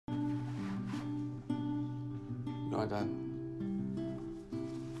Right, Dad.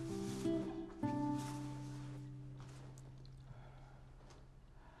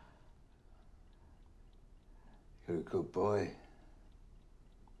 You're a good boy.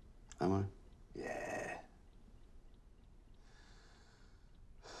 Am I? Yeah.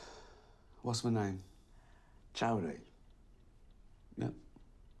 What's my name? Tony. Yep.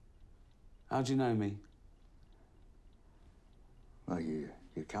 How'd you know me? Well, you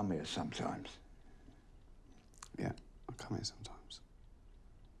come here sometimes. Yeah, I come here sometimes.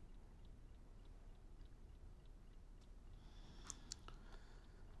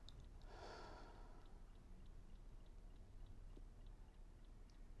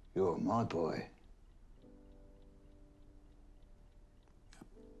 You're my boy. Yep.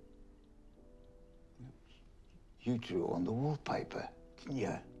 You drew on the wallpaper, didn't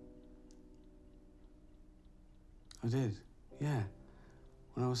you? I did, yeah.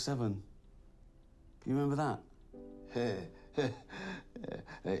 When I was 7. You remember that?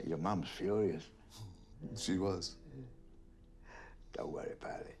 Your mum's furious. She was. Don't worry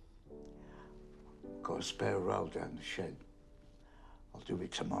about it. Got a spare roll down the shed. I'll do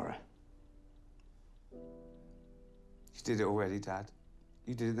it tomorrow. You did it already, Dad.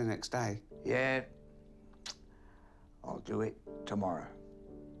 You did it the next day. Yeah. I'll do it tomorrow.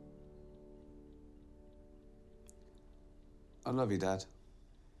 I love you, Dad.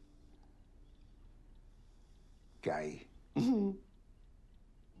 Gay.